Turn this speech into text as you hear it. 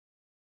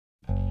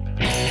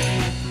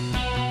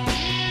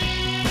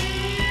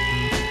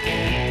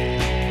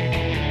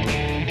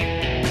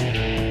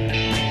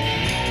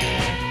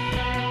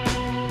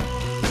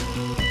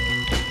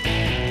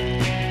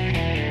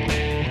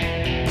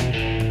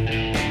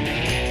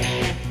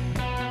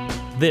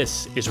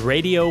This is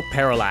Radio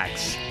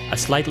Parallax, a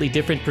slightly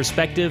different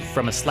perspective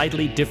from a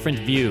slightly different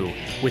view,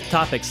 with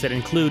topics that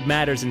include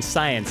matters in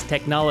science,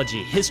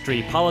 technology,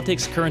 history,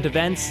 politics, current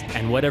events,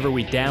 and whatever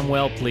we damn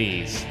well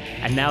please.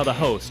 And now the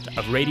host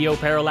of Radio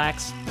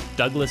Parallax,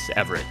 Douglas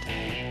Everett.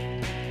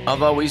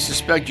 Although we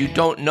suspect you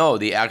don't know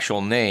the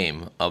actual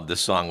name of the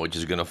song which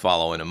is going to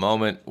follow in a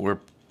moment, we're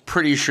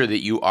pretty sure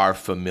that you are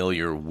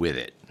familiar with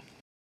it.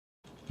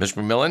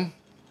 Mr. Millen?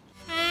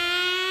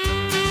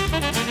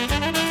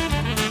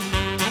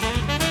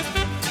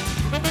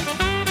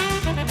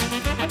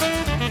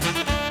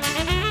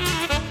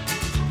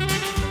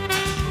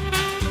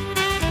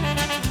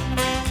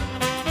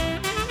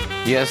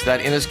 Yes,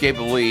 that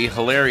inescapably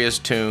hilarious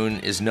tune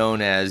is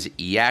known as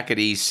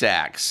Yakety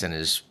Sax and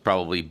is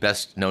probably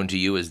best known to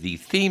you as the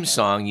theme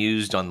song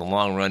used on the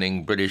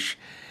long-running British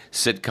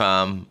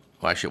sitcom.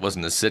 Well, actually, it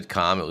wasn't a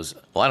sitcom. It was,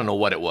 well, I don't know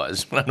what it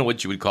was. I don't know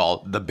what you would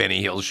call The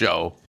Benny Hill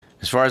Show.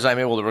 As far as I'm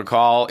able to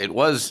recall, it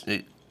was,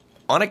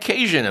 on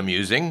occasion,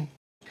 amusing.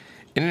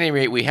 At any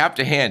rate, we have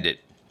to hand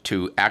it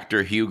to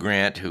actor Hugh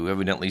Grant, who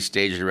evidently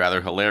staged a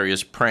rather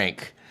hilarious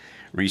prank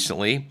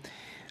recently.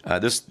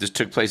 This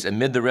took place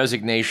amid the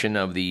resignation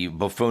of the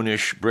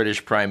buffoonish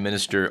British Prime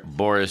Minister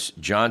Boris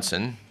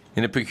Johnson.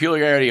 In a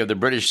peculiarity of the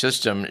British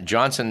system,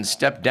 Johnson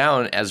stepped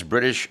down as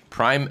British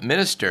Prime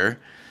Minister,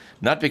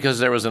 not because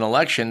there was an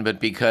election, but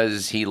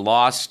because he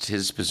lost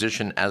his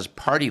position as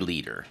party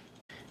leader.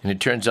 And it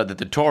turns out that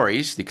the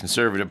Tories, the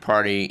Conservative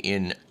Party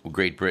in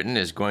Great Britain,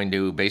 is going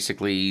to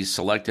basically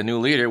select a new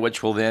leader,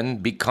 which will then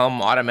become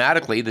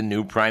automatically the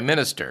new Prime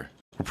Minister.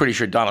 We're pretty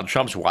sure Donald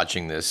Trump's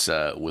watching this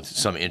with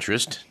some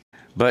interest.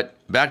 But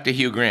back to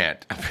Hugh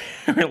Grant.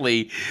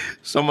 Apparently,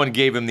 someone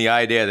gave him the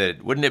idea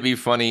that wouldn't it be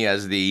funny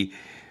as the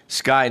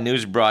Sky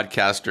News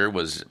broadcaster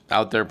was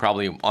out there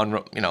probably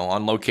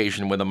on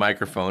location with a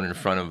microphone in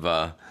front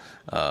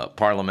of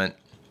Parliament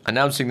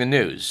announcing the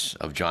news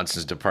of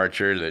Johnson's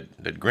departure,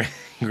 that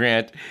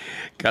Grant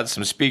got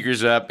some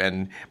speakers up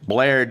and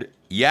blared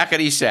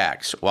Yakety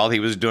Sax while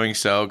he was doing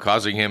so,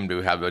 causing him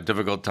to have a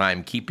difficult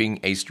time keeping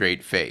a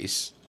straight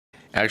face.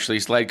 Actually,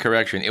 slight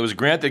correction. It was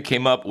Grant that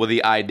came up with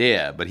the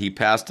idea, but he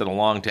passed it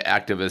along to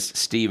activist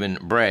Stephen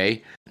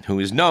Bray, who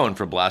is known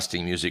for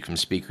blasting music from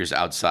speakers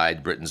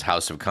outside Britain's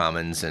House of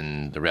Commons,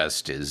 and the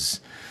rest is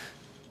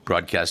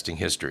broadcasting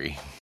history.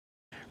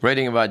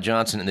 Writing about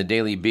Johnson in the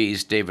Daily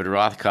Beast, David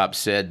Rothkopf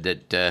said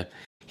that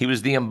he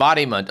was the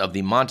embodiment of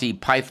the Monty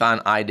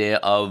Python idea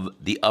of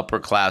the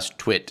upper-class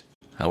twit.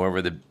 However,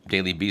 the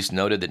Daily Beast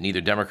noted that neither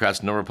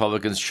Democrats nor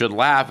Republicans should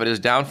laugh at his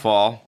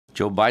downfall.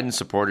 Joe Biden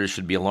supporters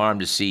should be alarmed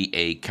to see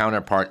a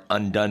counterpart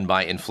undone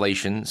by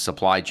inflation,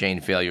 supply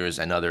chain failures,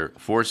 and other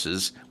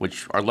forces,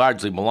 which are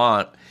largely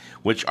beyond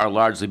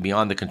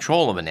the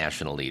control of a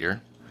national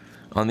leader.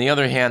 On the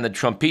other hand, the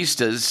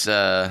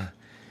Trumpistas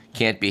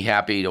can't be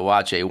happy to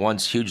watch a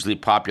once hugely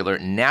popular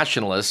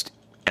nationalist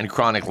and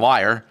chronic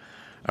liar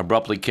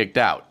abruptly kicked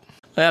out.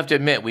 I have to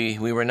admit, we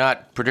were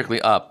not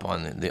particularly up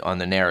on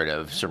the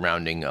narrative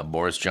surrounding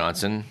Boris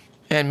Johnson,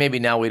 and maybe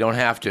now we don't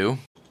have to.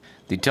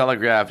 The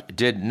Telegraph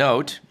did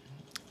note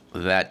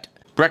that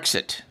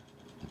Brexit,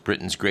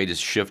 Britain's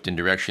greatest shift in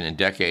direction in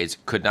decades,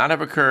 could not have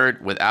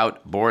occurred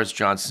without Boris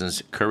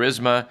Johnson's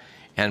charisma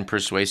and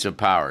persuasive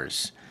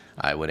powers,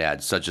 I would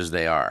add, such as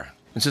they are.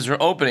 And since we're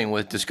opening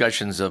with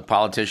discussions of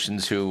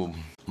politicians who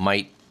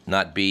might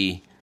not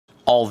be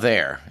all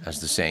there, as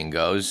the saying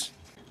goes,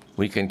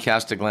 we can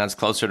cast a glance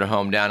closer to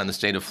home down in the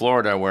state of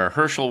Florida, where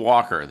Herschel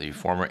Walker, the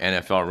former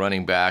NFL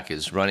running back,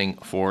 is running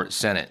for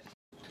Senate.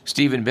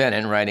 Stephen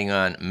Bannon, writing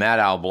on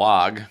Maddow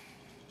blog,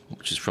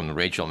 which is from the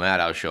Rachel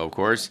Maddow show, of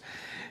course,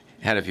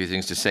 had a few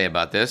things to say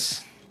about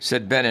this.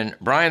 Said Bannon,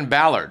 Brian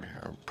Ballard,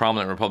 a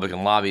prominent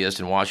Republican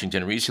lobbyist in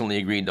Washington, recently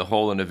agreed to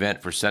hold an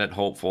event for Senate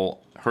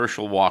hopeful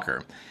Herschel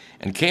Walker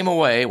and came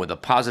away with a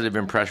positive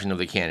impression of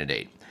the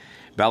candidate.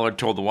 Ballard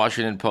told the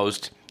Washington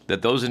Post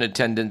that those in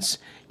attendance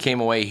came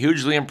away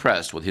hugely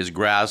impressed with his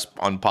grasp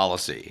on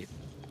policy,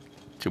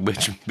 to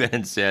which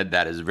Bannon said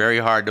that is very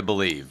hard to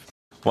believe.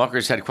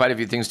 Walker's had quite a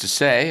few things to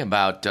say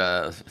about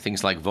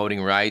things like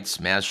voting rights,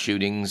 mass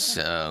shootings,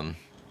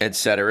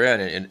 etc.,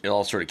 and it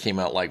all sort of came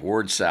out like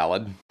word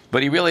salad.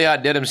 But he really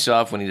outdid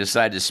himself when he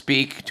decided to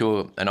speak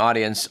to an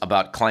audience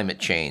about climate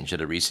change at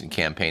a recent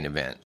campaign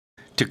event.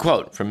 To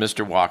quote from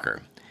Mr.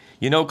 Walker,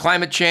 "You know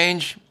climate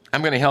change?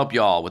 I'm going to help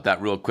you all with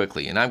that real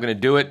quickly, and I'm going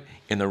to do it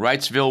in the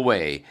Wrightsville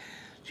way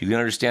so you can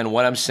understand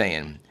what I'm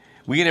saying.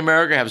 We in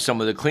America have some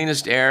of the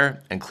cleanest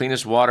air and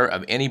cleanest water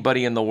of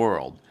anybody in the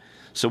world.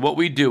 So what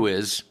we do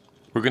is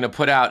we're going to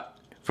put out,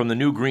 from the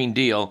new Green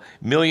Deal,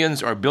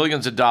 millions or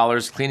billions of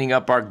dollars cleaning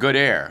up our good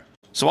air.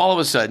 So all of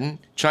a sudden,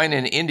 China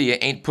and India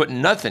ain't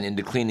putting nothing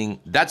into cleaning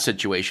that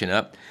situation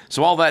up,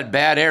 so all that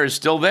bad air is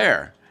still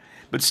there.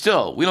 But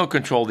still, we don't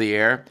control the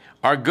air.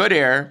 Our good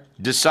air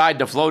decide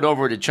to float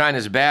over to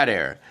China's bad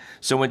air.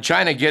 So when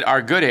China get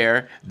our good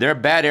air, their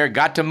bad air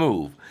got to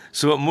move.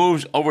 So it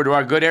moves over to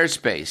our good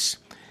airspace.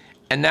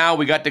 And now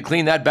we got to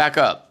clean that back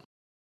up."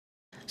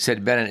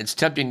 Said Bennett, it's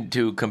tempting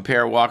to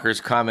compare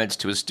Walker's comments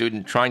to a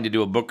student trying to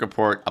do a book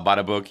report about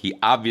a book he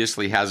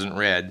obviously hasn't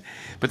read,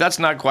 but that's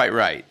not quite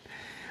right.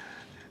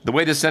 The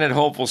way the Senate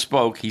hopeful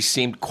spoke, he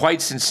seemed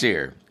quite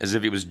sincere, as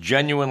if he was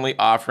genuinely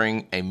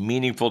offering a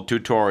meaningful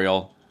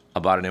tutorial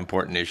about an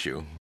important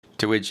issue.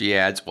 To which he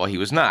adds, well, he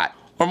was not.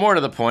 Or more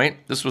to the point,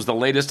 this was the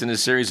latest in a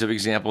series of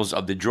examples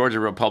of the Georgia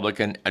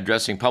Republican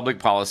addressing public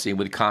policy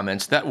with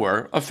comments that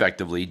were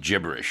effectively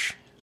gibberish.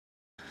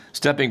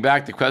 Stepping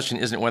back, the question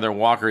isn't whether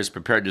Walker is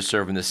prepared to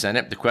serve in the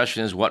Senate. The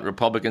question is what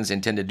Republicans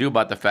intend to do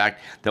about the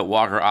fact that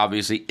Walker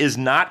obviously is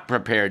not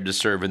prepared to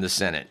serve in the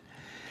Senate.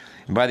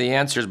 And by the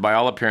answers, by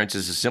all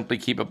appearances, is simply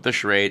keep up the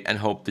charade and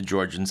hope the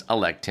Georgians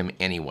elect him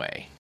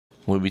anyway.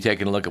 We'll be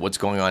taking a look at what's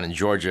going on in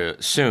Georgia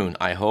soon,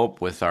 I hope,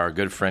 with our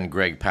good friend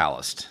Greg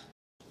Palast.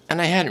 And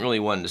I hadn't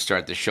really wanted to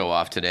start the show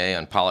off today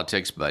on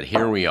politics, but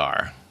here we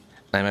are.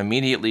 I'm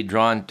immediately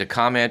drawn to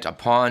comment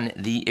upon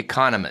The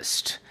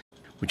Economist,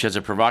 which has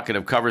a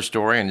provocative cover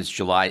story in its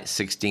July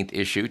 16th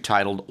issue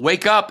titled,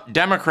 "Wake Up,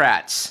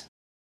 Democrats!"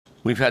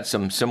 We've had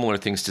some similar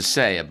things to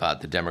say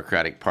about the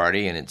Democratic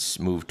Party and its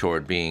move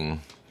toward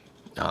being,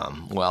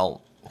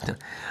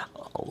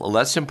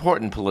 less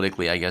important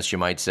politically, I guess you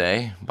might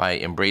say, by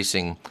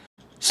embracing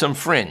some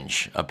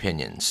fringe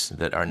opinions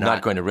that are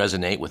not going to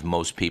resonate with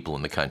most people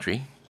in the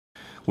country.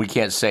 We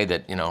can't say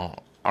that,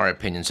 our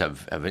opinions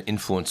have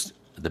influenced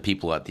the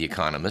people at The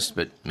Economist,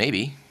 but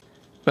maybe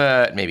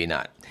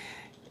not.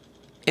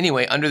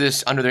 Anyway, under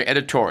their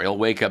editorial,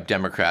 Wake Up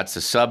Democrats,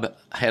 the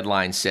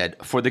sub-headline said,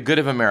 "For the good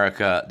of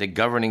America, the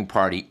governing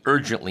party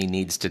urgently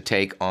needs to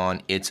take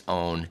on its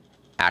own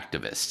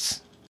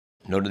activists."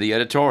 Note of the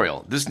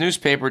editorial, this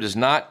newspaper does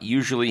not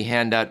usually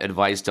hand out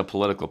advice to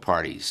political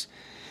parties,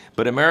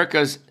 but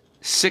America's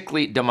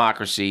sickly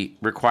democracy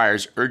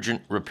requires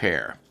urgent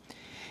repair.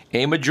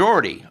 A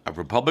majority of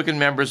Republican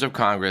members of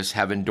Congress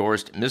have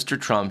endorsed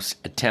Mr. Trump's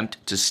attempt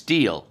to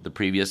steal the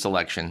previous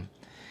election,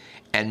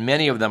 and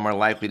many of them are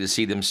likely to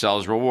see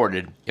themselves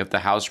rewarded if the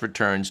House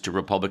returns to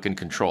Republican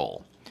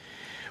control.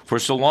 For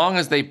so long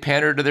as they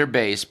pander to their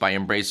base by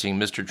embracing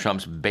Mr.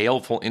 Trump's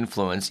baleful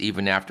influence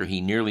even after he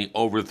nearly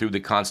overthrew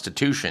the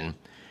Constitution,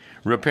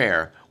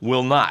 repair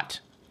will not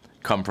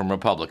come from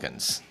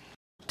Republicans.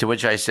 To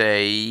which I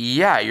say,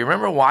 yeah, you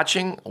remember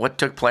watching what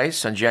took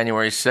place on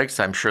January 6th?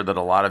 I'm sure that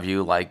a lot of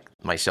you, like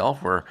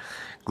myself, were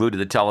glued to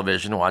the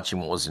television watching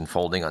what was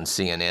unfolding on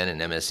CNN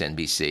and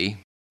MSNBC.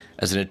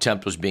 As an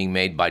attempt was being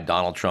made by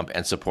Donald Trump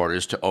and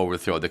supporters to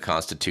overthrow the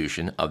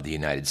Constitution of the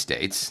United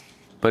States.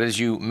 But as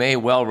you may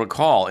well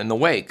recall, in the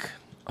wake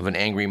of an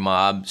angry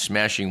mob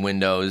smashing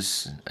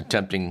windows,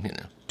 attempting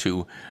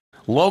to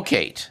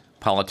locate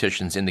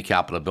politicians in the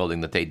Capitol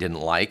building that they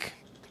didn't like,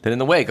 that in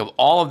the wake of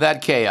all of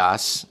that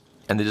chaos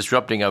and the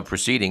disrupting of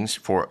proceedings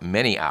for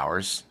many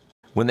hours,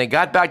 when they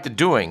got back to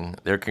doing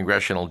their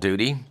congressional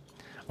duty,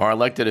 our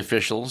elected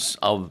officials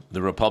of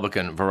the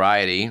Republican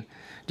variety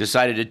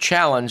decided to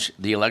challenge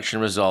the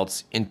election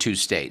results in two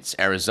states,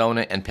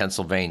 Arizona and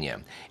Pennsylvania.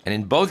 And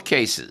in both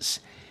cases,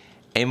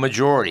 a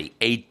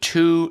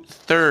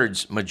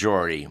two-thirds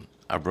majority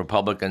of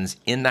Republicans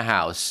in the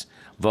House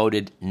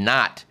voted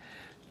not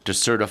to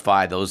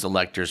certify those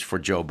electors for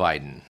Joe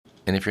Biden.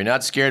 And if you're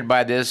not scared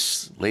by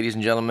this, ladies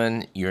and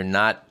gentlemen, you're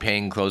not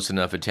paying close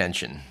enough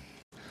attention.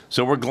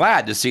 So we're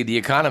glad to see The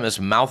Economist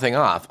mouthing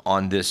off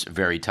on this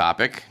very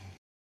topic,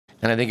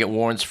 and I think it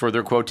warrants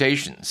further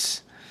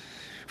quotations.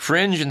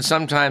 Fringe and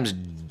sometimes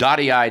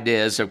dotty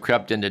ideas have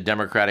crept into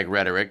Democratic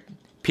rhetoric,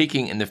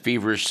 peaking in the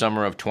feverish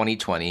summer of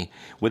 2020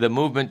 with a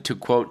movement to,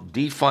 quote,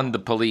 defund the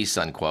police,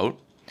 unquote,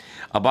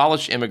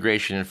 abolish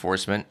immigration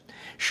enforcement,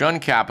 shun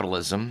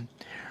capitalism,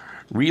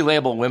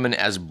 relabel women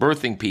as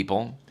birthing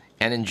people,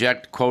 and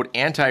inject, quote,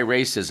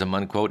 anti-racism,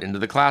 unquote, into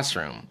the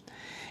classroom.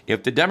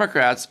 If the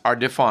Democrats are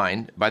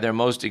defined by their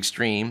most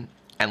extreme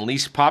and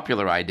least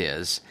popular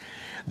ideas,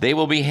 they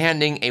will be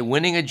handing a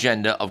winning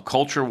agenda of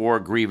culture war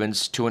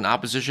grievance to an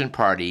opposition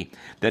party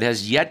that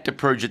has yet to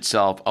purge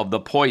itself of the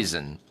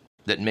poison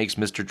that makes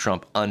Mr.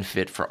 Trump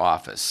unfit for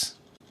office.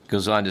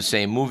 Goes on to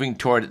say, moving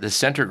toward the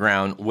center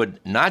ground would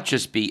not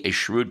just be a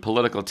shrewd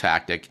political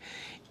tactic,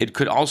 it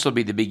could also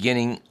be the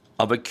beginning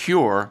of a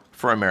cure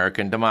for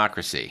American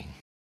democracy.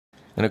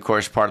 And of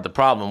course, part of the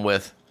problem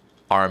with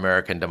our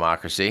American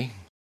democracy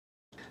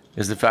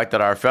is the fact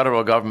that our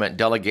federal government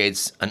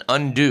delegates an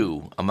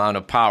undue amount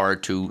of power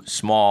to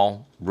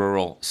small,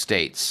 rural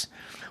states,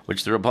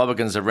 which the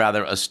Republicans have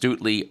rather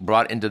astutely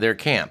brought into their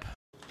camp.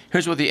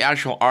 Here's what the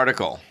actual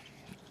article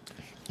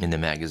in the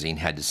magazine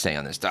had to say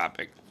on this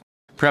topic.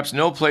 Perhaps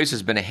no place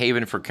has been a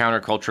haven for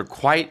counterculture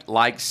quite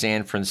like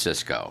San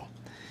Francisco.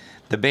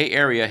 The Bay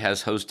Area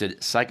has hosted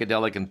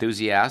psychedelic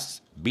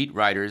enthusiasts, beat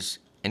writers,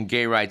 and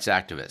gay rights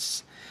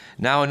activists.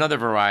 Now another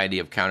variety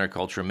of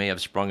counterculture may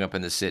have sprung up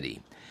in the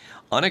city.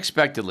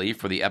 Unexpectedly,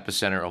 for the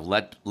epicenter of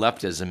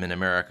leftism in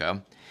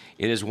America,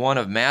 it is one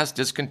of mass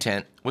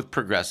discontent with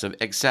progressive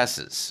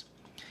excesses.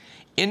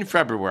 In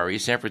February,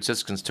 San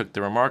Franciscans took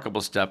the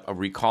remarkable step of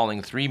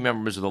recalling 3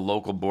 members of the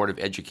local Board of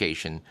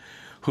Education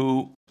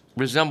who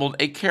resembled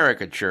a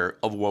caricature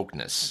of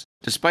wokeness.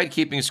 Despite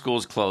keeping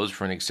schools closed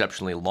for an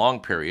exceptionally long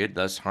period,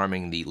 thus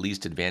harming the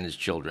least advantaged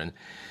children,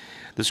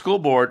 the school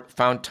board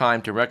found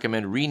time to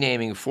recommend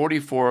renaming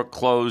 44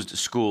 closed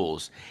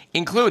schools,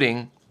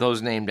 including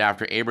those named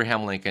after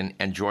Abraham Lincoln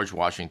and George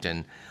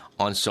Washington,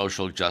 on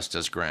social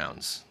justice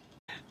grounds.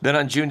 Then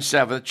on June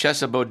 7th,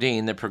 Chesa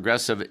Boudin, the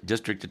progressive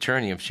district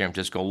attorney of San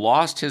Francisco,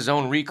 lost his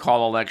own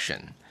recall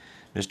election.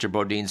 Mr.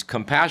 Boudin's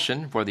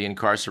compassion for the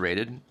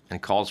incarcerated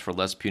and calls for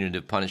less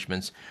punitive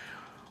punishments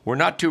were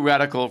not too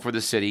radical for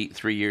the city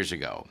 3 years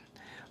ago.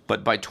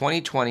 But by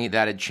 2020,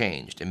 that had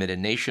changed amid a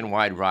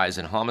nationwide rise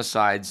in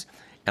homicides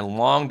and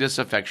long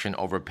disaffection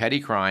over petty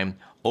crime,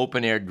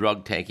 open-air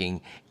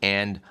drug-taking,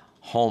 and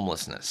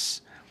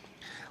homelessness.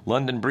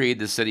 London Breed,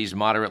 the city's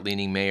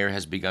moderate-leaning mayor,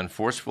 has begun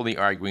forcefully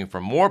arguing for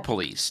more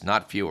police,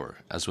 not fewer,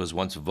 as was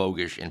once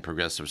voguish in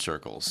progressive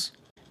circles.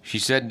 She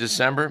said in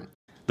December,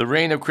 "The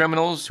reign of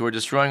criminals who are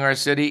destroying our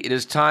city, it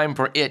is time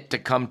for it to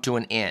come to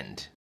an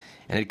end.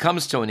 And it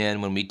comes to an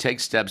end when we take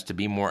steps to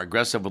be more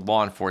aggressive with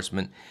law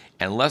enforcement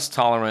and less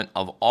tolerant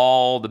of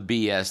all the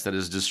BS that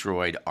has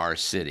destroyed our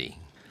city."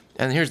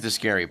 And here's the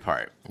scary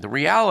part. The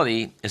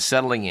reality is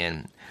settling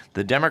in.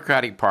 The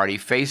Democratic Party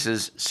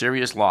faces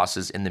serious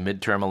losses in the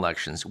midterm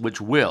elections, which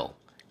will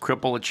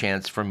cripple a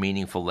chance for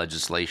meaningful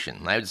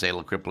legislation. I would say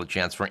it'll cripple a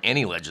chance for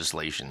any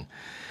legislation.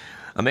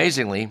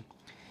 Amazingly,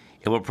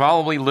 it will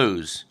probably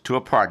lose to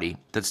a party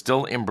that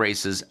still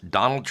embraces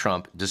Donald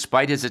Trump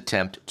despite his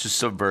attempt to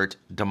subvert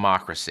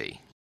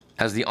democracy.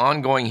 As the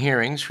ongoing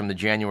hearings from the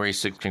January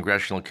 6th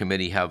Congressional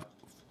Committee have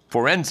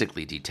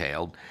forensically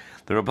detailed,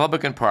 the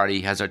Republican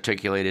Party has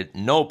articulated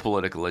no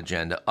political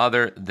agenda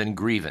other than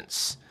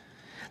grievance.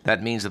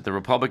 That means that the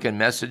Republican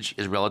message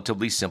is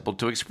relatively simple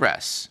to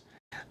express.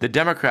 The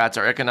Democrats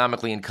are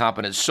economically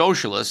incompetent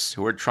socialists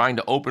who are trying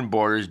to open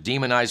borders,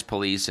 demonize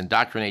police,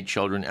 indoctrinate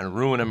children, and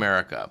ruin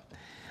America.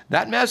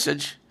 That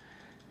message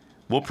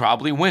will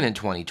probably win in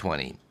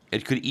 2020.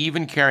 It could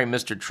even carry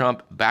Mr.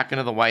 Trump back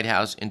into the White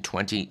House in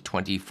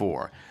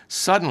 2024.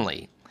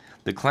 Suddenly,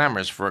 the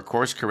clamors for a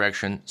course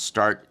correction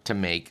start to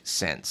make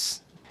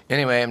sense.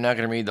 Anyway, I'm not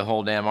going to read the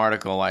whole damn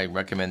article. I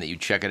recommend that you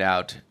check it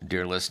out,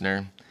 dear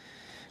listener.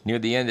 Near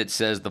the end, it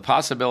says, the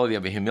possibility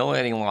of a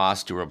humiliating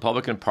loss to a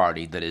Republican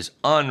Party that is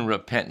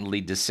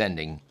unrepentantly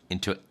descending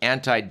into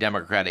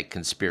anti-democratic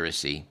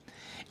conspiracy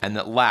and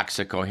that lacks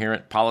a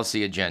coherent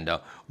policy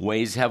agenda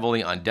weighs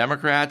heavily on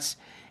Democrats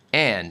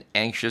and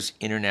anxious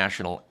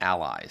international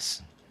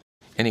allies.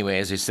 Anyway,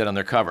 as they said on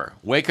their cover,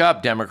 wake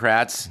up,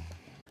 Democrats.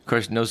 Of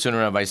course, no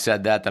sooner have I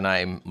said that than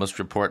I must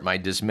report my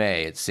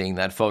dismay at seeing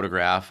that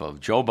photograph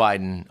of Joe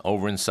Biden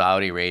over in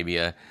Saudi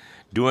Arabia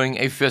doing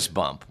a fist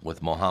bump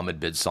with Mohammed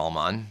bin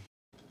Salman.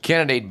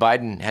 Candidate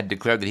Biden had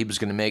declared that he was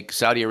going to make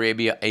Saudi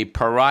Arabia a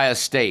pariah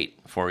state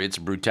for its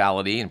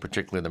brutality, and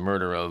particularly the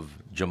murder of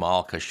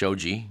Jamal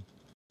Khashoggi,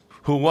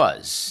 who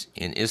was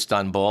in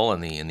Istanbul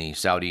in the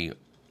Saudi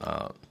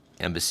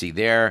embassy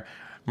there,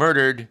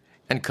 murdered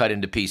and cut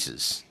into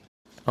pieces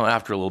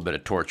after a little bit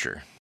of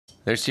torture.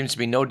 There seems to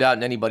be no doubt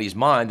in anybody's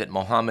mind that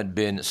Mohammed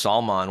bin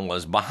Salman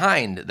was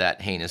behind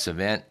that heinous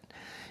event.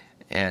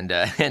 And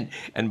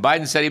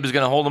Biden said he was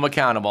going to hold him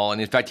accountable. And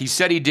in fact, he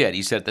said he did.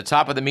 He said at the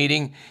top of the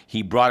meeting,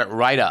 he brought it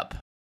right up.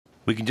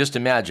 We can just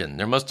imagine.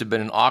 There must have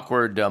been an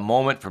awkward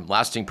moment from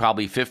lasting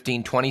probably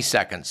 15, 20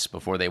 seconds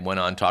before they went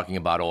on talking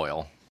about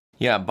oil.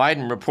 Yeah,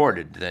 Biden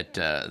reported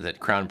that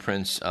Crown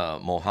Prince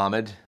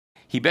Mohammed,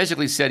 he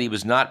basically said he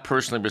was not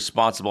personally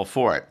responsible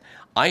for it.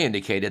 I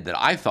indicated that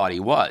I thought he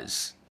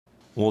was.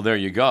 Well, there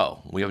you go.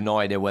 We have no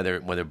idea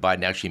whether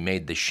Biden actually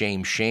made the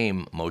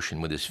shame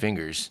motion with his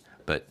fingers,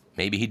 but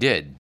maybe he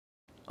did.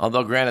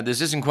 Although, granted,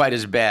 this isn't quite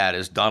as bad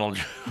as Donald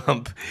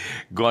Trump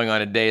going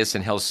on a dais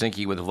in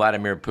Helsinki with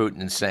Vladimir Putin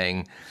and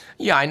saying,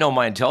 yeah, I know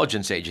my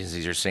intelligence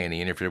agencies are saying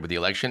he interfered with the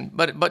election,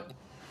 but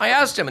I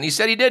asked him and he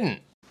said he didn't.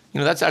 You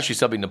know, that's actually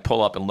something to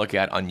pull up and look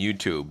at on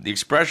YouTube. The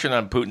expression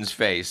on Putin's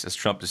face as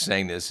Trump is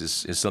saying this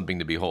is something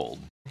to behold.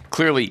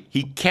 Clearly,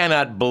 he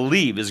cannot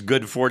believe his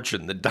good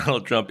fortune that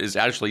Donald Trump is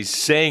actually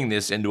saying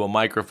this into a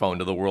microphone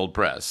to the world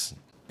press.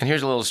 And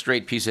here's a little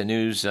straight piece of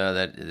news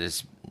that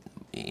is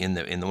in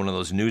one of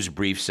those news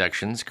brief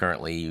sections.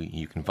 Currently,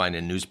 you can find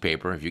a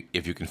newspaper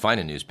if you can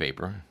find a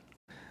newspaper.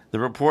 The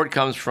report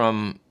comes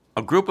from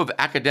a group of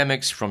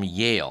academics from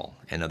Yale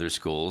and other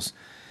schools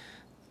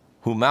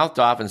who mouthed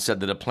off and said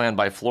that a plan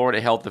by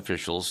Florida health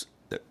officials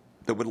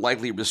that would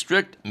likely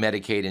restrict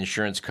Medicaid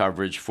insurance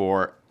coverage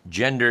for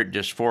gender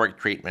dysphoric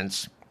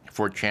treatments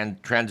for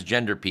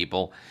transgender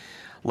people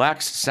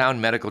lacks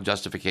sound medical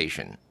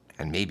justification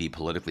and may be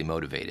politically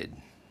motivated.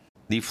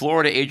 The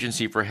Florida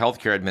Agency for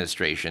Healthcare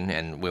Administration,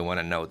 and we want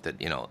to note that,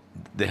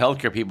 the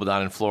healthcare people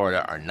down in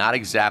Florida are not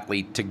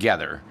exactly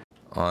together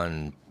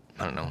on,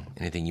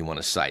 anything you want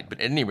to cite.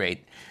 But at any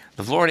rate,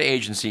 the Florida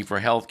Agency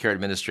for Healthcare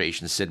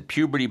Administration said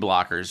puberty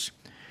blockers,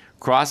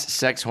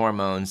 cross-sex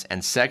hormones,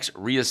 and sex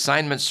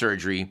reassignment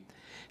surgery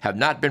have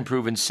not been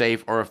proven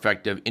safe or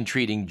effective in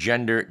treating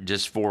gender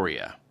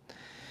dysphoria.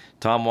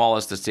 Tom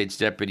Wallace, the state's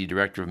deputy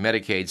director of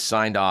Medicaid,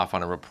 signed off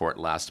on a report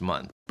last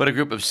month. But a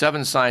group of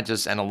 7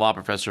 scientists and a law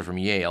professor from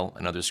Yale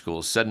and other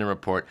schools said in a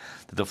report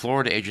that the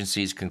Florida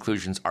agency's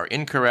conclusions are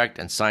incorrect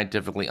and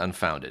scientifically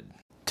unfounded.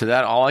 To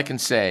that, all I can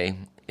say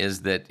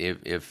is that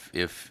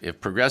if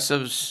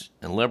progressives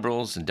and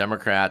liberals and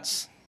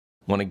Democrats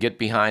want to get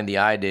behind the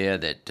idea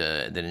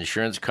that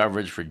insurance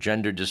coverage for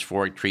gender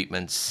dysphoric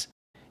treatments,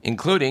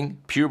 including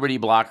puberty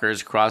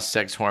blockers,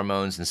 cross-sex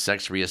hormones, and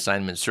sex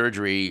reassignment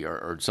surgery,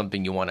 or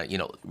something you want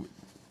to,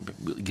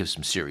 give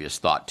some serious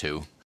thought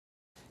to.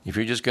 If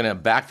you're just going to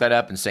back that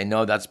up and say,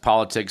 no, that's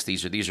politics,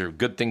 these are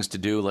good things to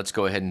do, let's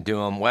go ahead and do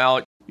them, well,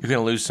 you're going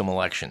to lose some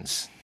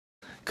elections.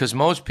 Because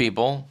most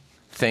people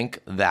think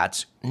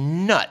that's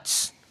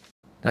nuts.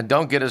 Now,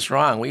 don't get us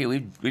wrong.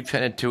 We've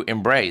tended to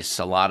embrace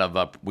a lot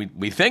of,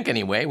 we think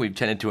anyway, we've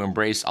tended to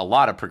embrace a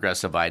lot of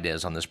progressive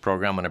ideas on this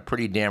program on a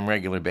pretty damn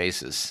regular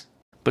basis.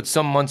 But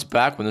some months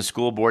back, when the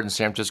school board in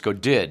San Francisco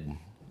did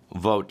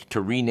vote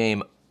to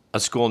rename a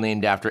school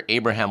named after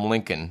Abraham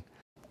Lincoln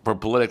for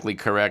politically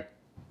correct,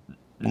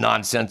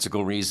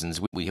 nonsensical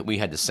reasons, we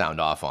had to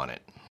sound off on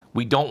it.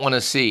 We don't want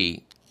to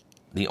see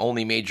the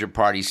only major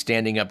party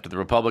standing up to the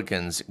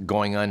Republicans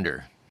going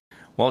under.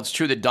 Well, it's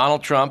true that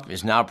Donald Trump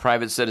is now a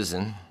private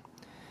citizen.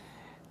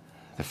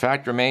 The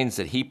fact remains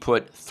that he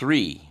put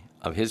 3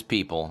 of his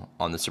people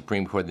on the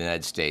Supreme Court of the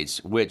United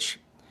States, which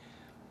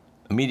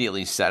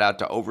immediately set out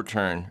to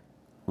overturn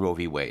Roe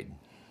v. Wade.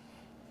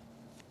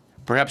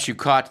 Perhaps you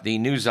caught the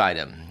news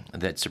item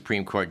that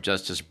Supreme Court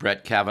Justice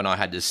Brett Kavanaugh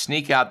had to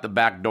sneak out the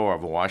back door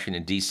of a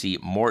Washington, D.C.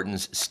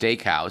 Morton's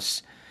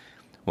Steakhouse.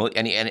 Well,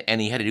 and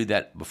he had to do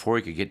that before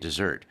he could get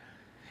dessert,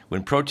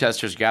 when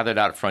protesters gathered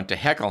out front to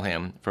heckle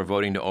him for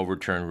voting to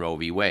overturn Roe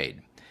v.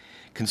 Wade.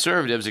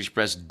 Conservatives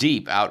expressed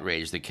deep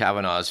outrage that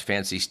Kavanaugh's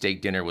fancy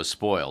steak dinner was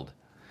spoiled,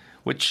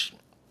 which,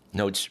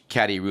 notes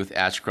Caddy Ruth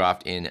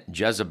Ashcroft in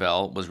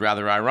Jezebel, was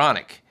rather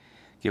ironic,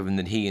 given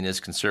that he and his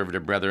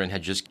conservative brethren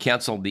had just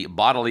canceled the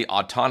bodily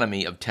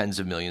autonomy of tens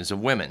of millions of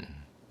women.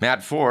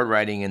 Matt Ford,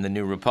 writing in the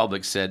New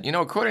Republic, said,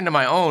 according to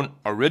my own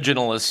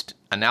originalist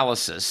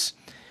analysis,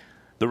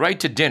 the right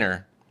to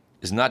dinner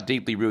is not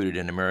deeply rooted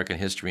in American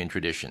history and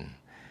tradition.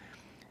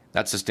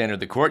 That's the standard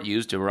the court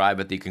used to arrive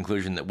at the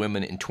conclusion that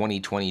women in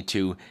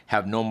 2022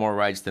 have no more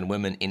rights than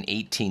women in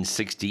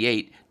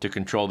 1868 to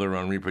control their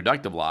own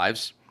reproductive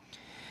lives.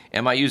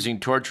 Am I using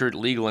tortured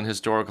legal and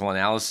historical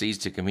analyses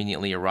to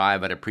conveniently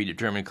arrive at a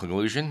predetermined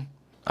conclusion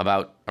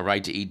about a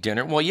right to eat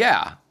dinner? Well,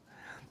 yeah.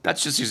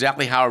 That's just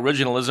exactly how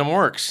originalism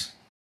works.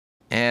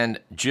 And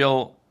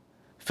Jill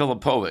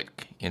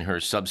Filipovic, in her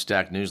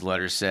Substack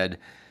newsletter, said,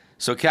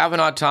 so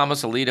Kavanaugh,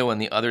 Thomas, Alito,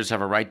 and the others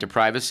have a right to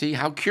privacy?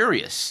 How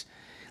curious.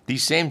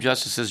 These same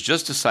justices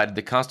just decided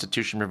the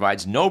Constitution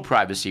provides no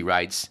privacy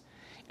rights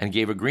and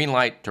gave a green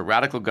light to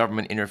radical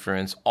government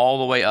interference all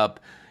the way up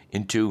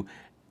to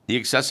the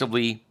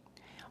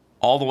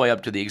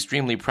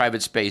extremely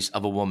private space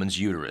of a woman's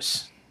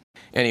uterus.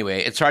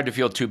 Anyway, it's hard to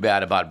feel too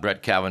bad about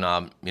Brett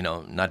Kavanaugh,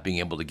 not being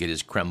able to get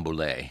his creme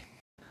brulee.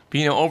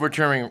 But,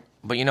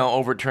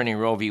 overturning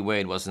Roe v.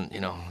 Wade wasn't,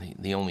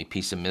 the only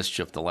piece of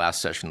mischief the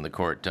last session of the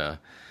court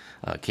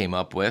came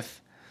up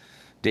with.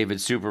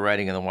 David Super,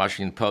 writing in the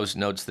Washington Post,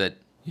 notes that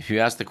if you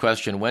ask the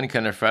question, when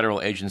can a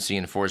federal agency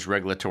enforce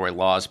regulatory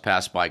laws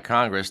passed by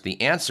Congress,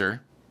 the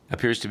answer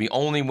appears to be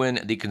only when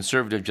the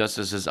conservative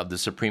justices of the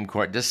Supreme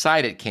Court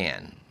decide it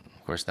can.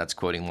 Of course, that's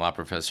quoting law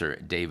professor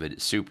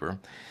David Super,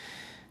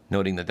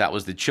 noting that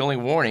was the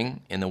chilling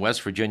warning in the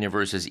West Virginia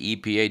versus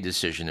EPA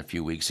decision a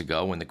few weeks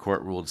ago when the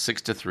court ruled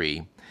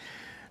 6-3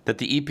 that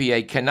the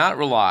EPA cannot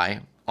rely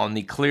on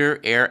the Clear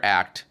Air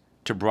Act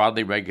to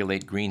broadly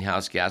regulate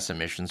greenhouse gas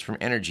emissions from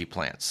energy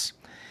plants.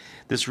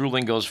 This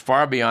ruling goes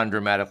far beyond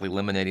dramatically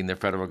eliminating the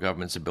federal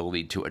government's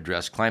ability to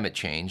address climate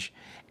change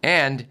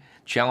and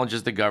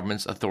challenges the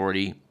government's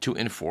authority to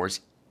enforce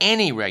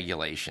any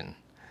regulation.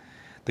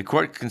 The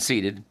court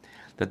conceded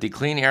that the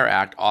Clean Air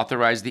Act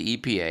authorized the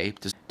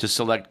EPA to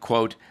select,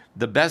 quote,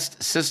 the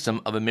best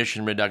system of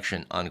emission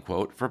reduction,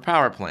 unquote, for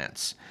power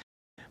plants.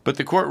 But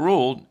the court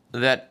ruled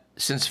that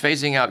since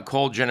phasing out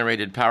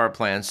coal-generated power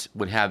plants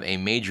would have a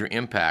major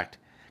impact,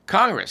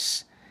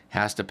 Congress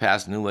has to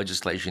pass new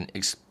legislation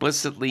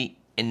explicitly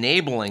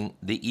enabling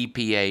the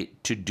EPA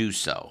to do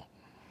so.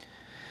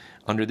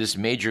 Under this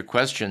major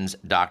questions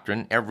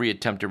doctrine, every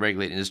attempt to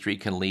regulate industry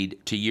can lead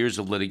to years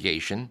of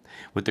litigation,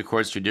 with the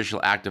court's judicial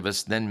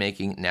activists then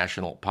making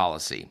national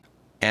policy.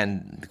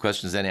 And the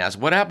question is then asked,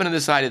 what happened to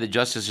this idea that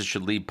justices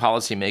should leave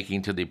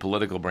policymaking to the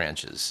political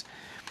branches?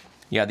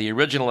 Yeah, the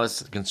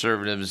originalists,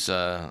 conservatives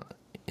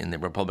in the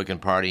Republican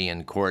Party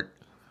and court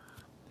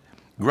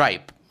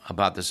gripe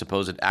about the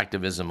supposed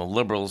activism of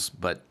liberals,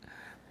 but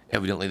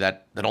evidently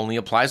that only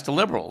applies to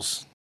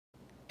liberals.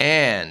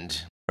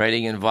 And,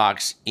 writing in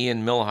Vox,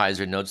 Ian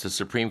Millhiser notes the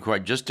Supreme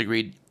Court just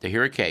agreed to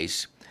hear a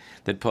case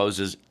that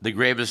poses the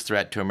gravest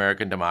threat to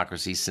American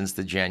democracy since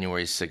the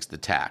January 6th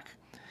attack.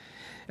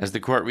 As the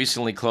court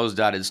recently closed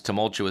out its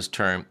tumultuous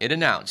term, it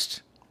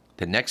announced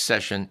that next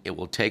session it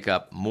will take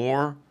up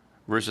Moore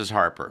versus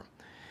Harper,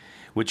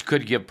 which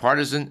could give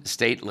partisan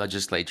state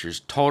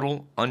legislatures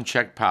total,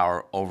 unchecked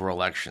power over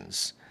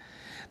elections.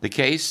 The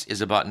case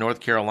is about North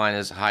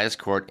Carolina's highest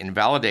court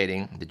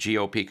invalidating the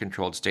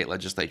GOP-controlled state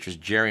legislature's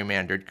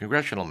gerrymandered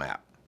congressional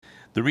map.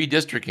 The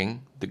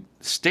redistricting, the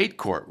state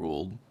court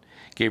ruled,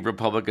 gave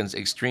Republicans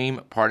extreme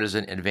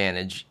partisan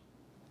advantage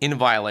in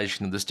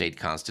violation of the state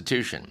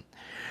constitution.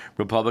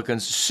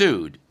 Republicans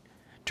sued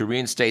to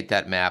reinstate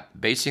that map,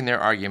 basing their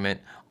argument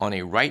on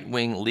a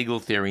right-wing legal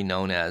theory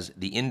known as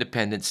the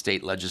independent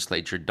state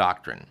legislature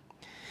doctrine.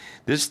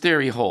 This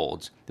theory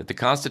holds that the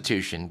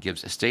Constitution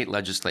gives state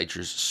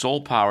legislatures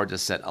sole power to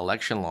set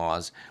election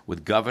laws,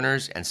 with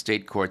governors and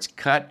state courts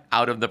cut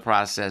out of the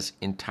process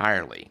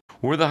entirely.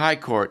 Were the High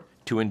Court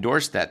to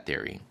endorse that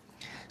theory,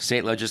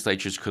 state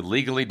legislatures could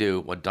legally do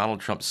what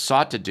Donald Trump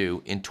sought to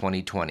do in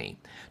 2020,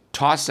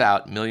 toss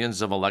out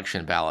millions of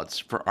election ballots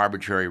for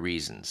arbitrary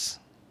reasons,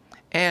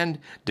 and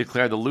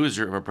declare the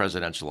loser of a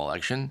presidential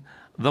election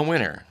the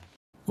winner.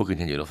 We'll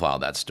continue to follow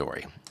that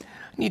story. I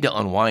need to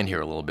unwind here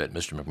a little bit,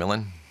 Mr.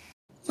 McMillan.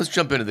 Let's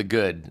jump into the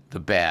good, the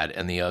bad,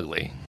 and the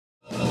ugly.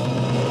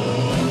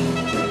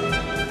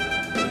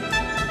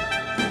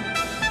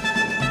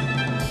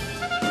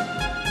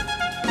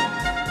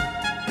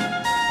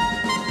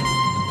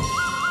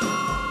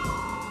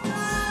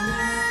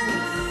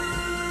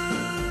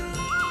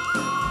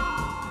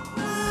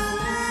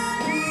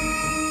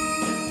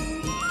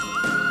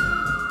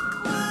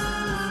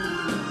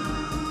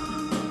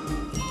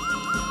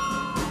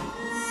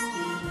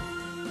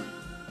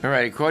 All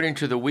right, according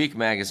to The Week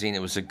magazine,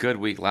 it was a good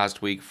week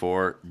last week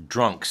for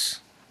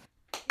drunks.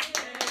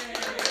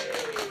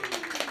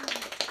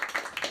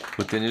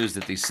 With the news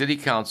that the City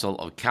Council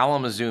of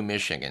Kalamazoo,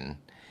 Michigan,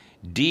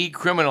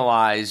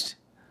 decriminalized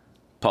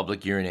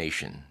public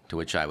urination, to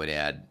which I would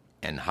add,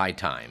 and high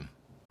time.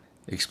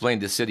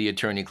 Explained to City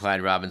Attorney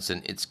Clyde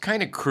Robinson, it's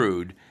kind of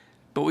crude,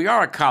 but we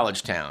are a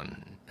college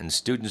town, and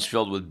students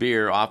filled with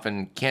beer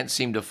often can't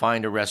seem to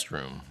find a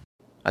restroom.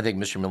 I think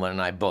Mr. Miller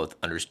and I both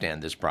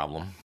understand this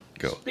problem.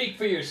 Go. Speak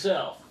for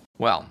yourself.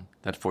 Well,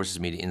 that forces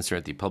me to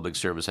insert the public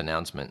service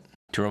announcement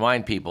to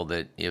remind people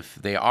that if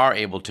they are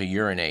able to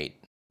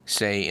urinate,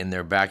 say in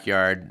their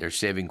backyard, they're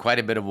saving quite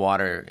a bit of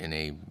water in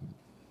a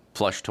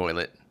flush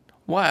toilet,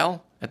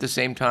 while at the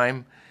same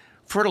time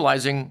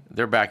fertilizing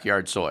their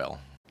backyard soil.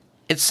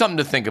 It's something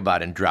to think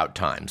about in drought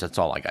times. That's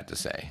all I got to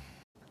say.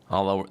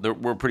 Although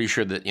we're pretty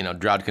sure that,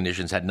 drought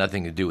conditions had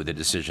nothing to do with the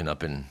decision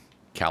up in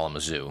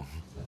Kalamazoo.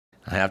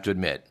 I have to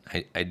admit,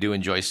 I do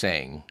enjoy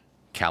saying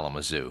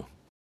Kalamazoo.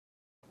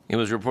 It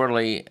was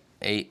reportedly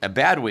a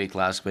bad week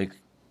last week,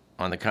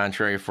 on the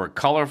contrary, for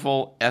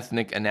colorful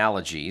ethnic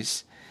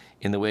analogies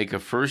in the wake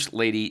of First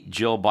Lady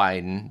Jill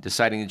Biden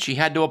deciding that she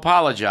had to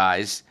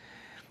apologize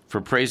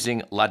for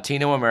praising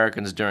Latino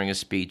Americans during a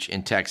speech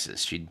in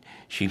Texas.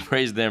 She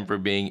praised them for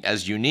being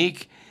as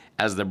unique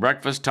as the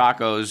breakfast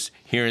tacos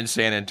here in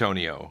San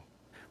Antonio.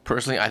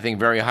 Personally, I think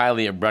very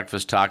highly of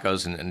breakfast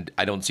tacos, and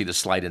I don't see the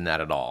slight in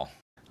that at all.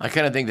 I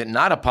kind of think that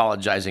not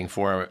apologizing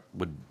for it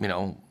would,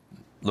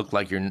 look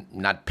like you're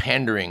not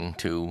pandering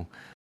to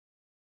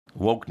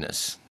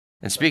wokeness.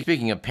 And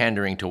speaking of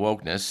pandering to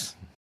wokeness,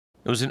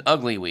 it was an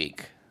ugly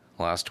week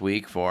last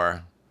week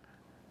for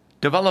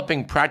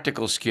developing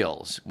practical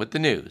skills with the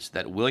news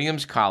that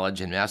Williams College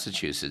in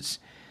Massachusetts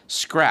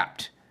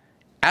scrapped,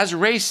 as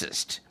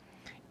racist,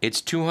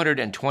 its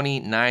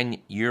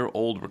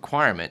 229-year-old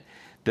requirement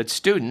that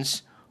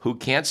students who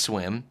can't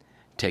swim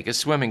take a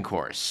swimming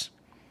course.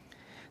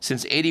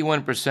 Since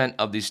 81%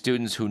 of the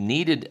students who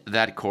needed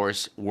that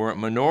course were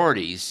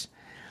minorities,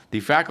 the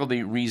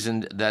faculty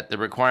reasoned that the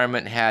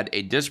requirement had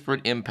a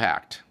disparate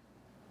impact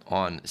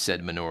on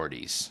said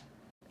minorities.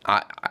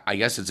 I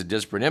guess it's a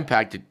disparate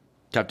impact to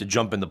have to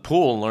jump in the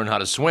pool and learn how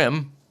to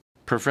swim.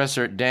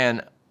 Professor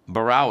Dan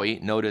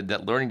Barawi noted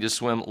that learning to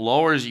swim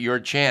lowers your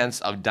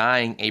chance of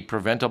dying a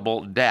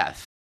preventable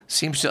death.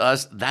 Seems to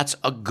us that's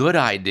a good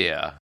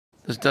idea.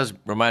 This does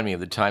remind me of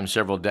the time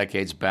several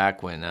decades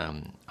back when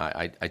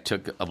I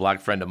took a black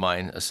friend of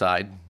mine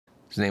aside.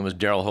 His name was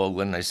Daryl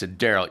Hoagland, and I said,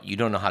 Daryl, you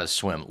don't know how to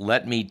swim.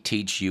 Let me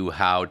teach you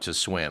how to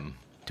swim.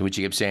 To which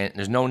he kept saying,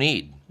 there's no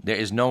need. There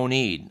is no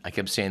need. I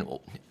kept saying,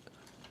 well,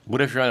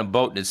 what if you're on a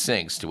boat and it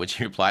sinks? To which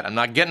he replied, I'm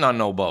not getting on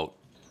no boat.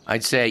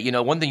 I'd say,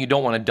 one thing you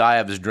don't want to die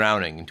of is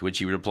drowning. To which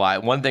he replied,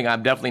 one thing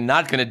I'm definitely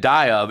not going to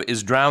die of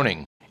is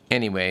drowning.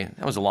 Anyway,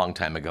 that was a long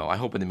time ago. I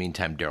hope in the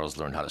meantime Daryl's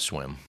learned how to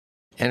swim.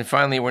 And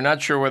finally, we're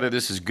not sure whether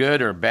this is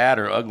good or bad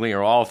or ugly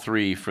or all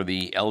three for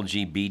the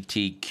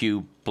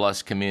LGBTQ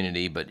plus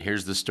community, but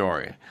here's the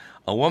story.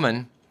 A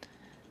woman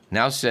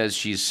now says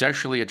she's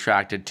sexually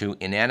attracted to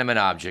inanimate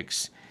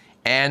objects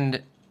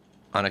and,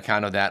 on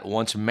account of that,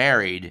 once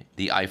married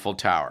the Eiffel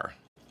Tower.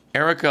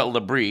 Erica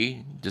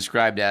Labrie,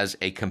 described as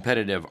a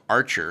competitive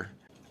archer,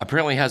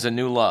 apparently has a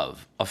new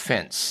love, a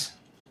fence.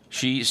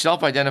 She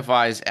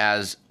self-identifies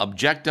as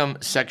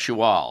objectum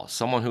sexual,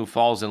 someone who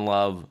falls in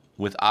love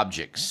with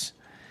objects.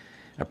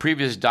 A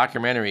previous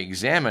documentary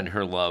examined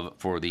her love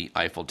for the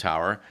Eiffel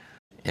Tower,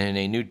 and in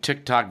a new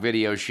TikTok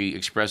video, she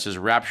expresses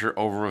rapture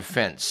over a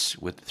fence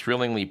with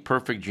thrillingly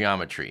perfect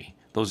geometry.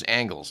 Those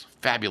angles,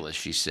 fabulous,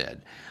 she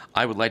said.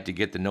 I would like to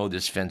get to know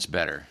this fence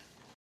better.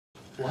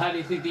 Well, how do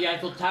you think the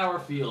Eiffel Tower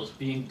feels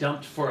being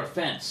dumped for a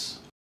fence?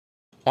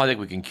 Well, I think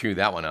we can cue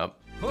that one up.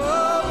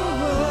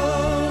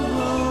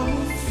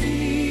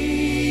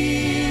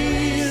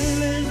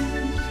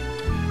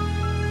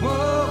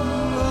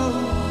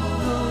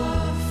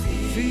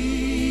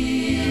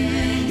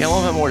 Yeah,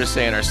 we'll have more to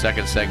say in our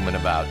second segment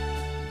about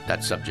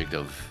that subject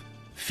of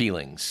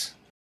feelings.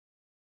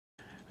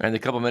 In the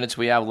couple minutes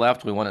we have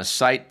left, we want to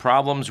cite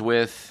problems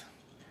with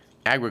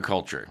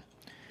agriculture.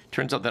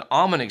 Turns out that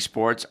almond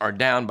exports are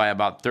down by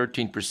about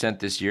 13%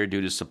 this year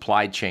due to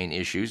supply chain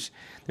issues.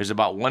 There's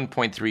about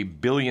 1.3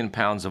 billion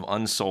pounds of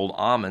unsold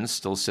almonds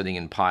still sitting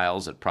in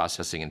piles at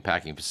processing and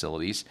packing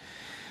facilities.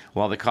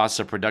 While the costs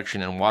of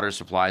production and water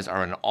supplies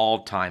are an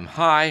all-time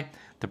high,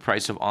 the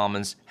price of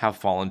almonds have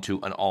fallen to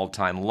an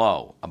all-time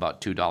low,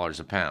 about $2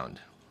 a pound.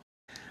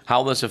 How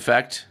will this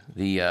affect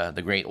the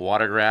great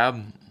water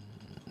grab,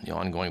 the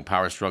ongoing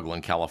power struggle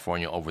in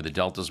California over the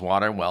Delta's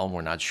water? Well,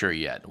 we're not sure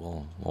yet.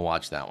 We'll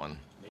watch that one.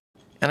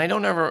 And I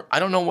don't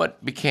know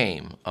what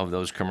became of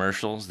those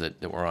commercials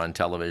that were on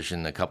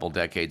television a couple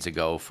decades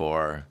ago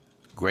for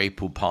Grey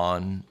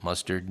Poupon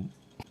mustard.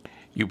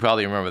 You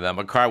probably remember them.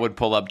 A car would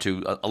pull up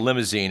to a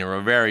limousine or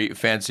a very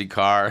fancy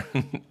car.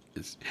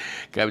 This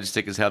guy would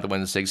stick his head out the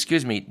window and say,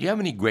 "Excuse me, do you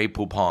have any Grey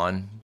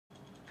Poupon?"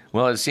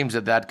 Well, it seems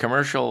that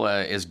commercial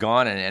is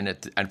gone,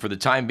 and for the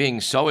time being,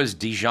 so is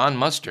Dijon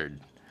mustard.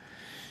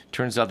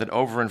 Turns out that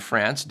over in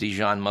France,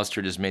 Dijon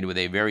mustard is made with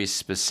a very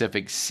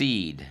specific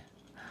seed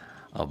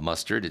of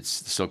mustard. It's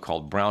the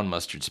so-called brown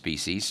mustard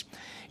species.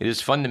 It is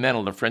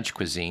fundamental to French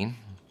cuisine,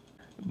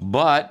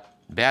 but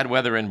bad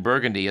weather in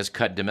Burgundy has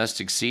cut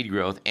domestic seed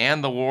growth,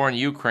 and the war in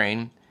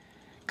Ukraine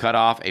cut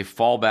off a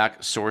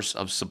fallback source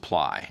of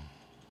supply.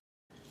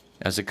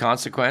 As a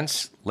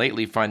consequence,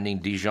 lately finding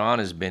Dijon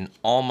has been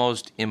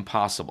almost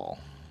impossible.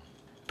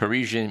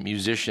 Parisian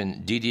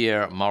musician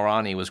Didier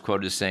Marani was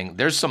quoted as saying,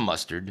 "There's some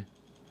mustard,"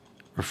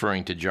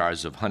 referring to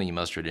jars of honey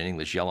mustard and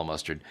English yellow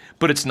mustard,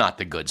 "but it's not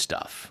the good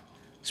stuff."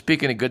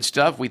 Speaking of good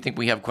stuff, we think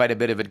we have quite a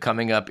bit of it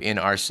coming up in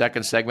our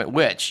second segment,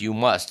 which you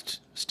must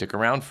stick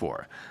around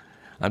for.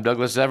 I'm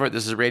Douglas Everett.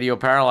 This is Radio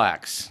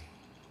Parallax.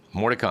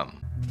 More to come.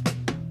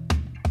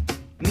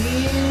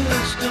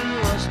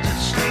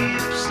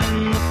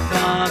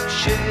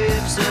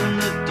 Shapes in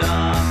the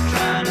dark,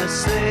 trying to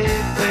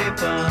save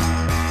paper.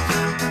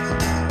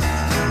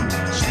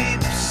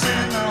 Sleeps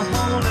in a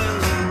hole in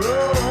the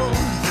road,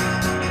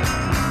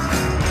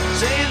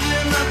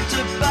 saving up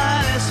to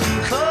buy some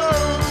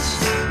clothes.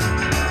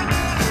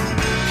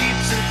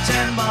 Keeps a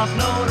 10-bob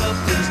note